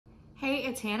Hey,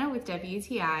 it's Hannah with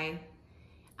WTI.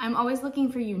 I'm always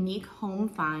looking for unique home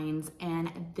finds, and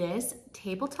this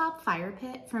tabletop fire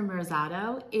pit from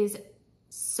ROZATO is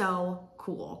so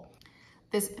cool.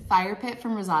 This fire pit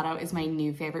from ROZATO is my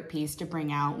new favorite piece to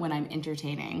bring out when I'm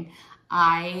entertaining.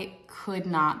 I could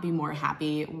not be more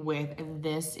happy with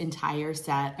this entire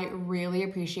set. I really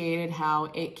appreciated how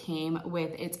it came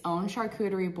with its own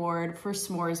charcuterie board for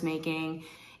s'mores making.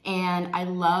 And I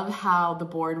love how the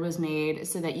board was made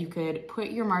so that you could put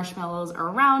your marshmallows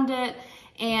around it.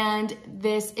 And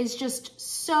this is just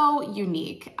so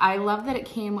unique. I love that it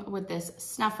came with this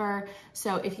snuffer.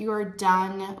 So if you are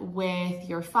done with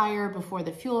your fire before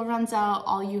the fuel runs out,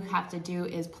 all you have to do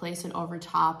is place it over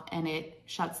top and it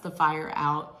shuts the fire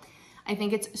out. I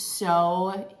think it's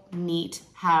so neat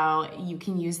how you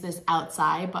can use this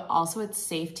outside, but also it's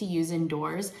safe to use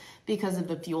indoors because of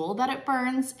the fuel that it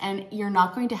burns, and you're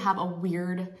not going to have a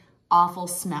weird, awful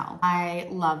smell. I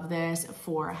love this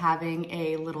for having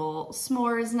a little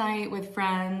s'mores night with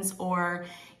friends, or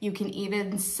you can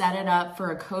even set it up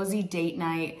for a cozy date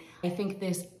night. I think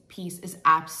this piece is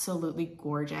absolutely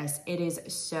gorgeous. It is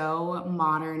so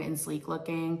modern and sleek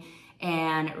looking,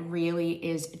 and really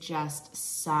is just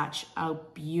such a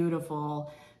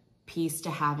beautiful piece to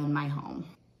have in my home.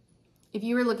 If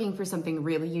you were looking for something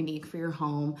really unique for your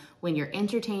home when you're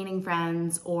entertaining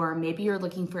friends, or maybe you're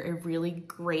looking for a really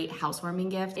great housewarming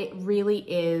gift, it really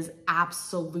is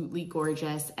absolutely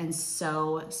gorgeous and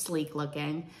so sleek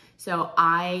looking. So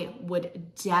I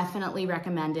would definitely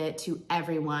recommend it to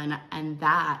everyone, and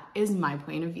that is my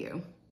point of view.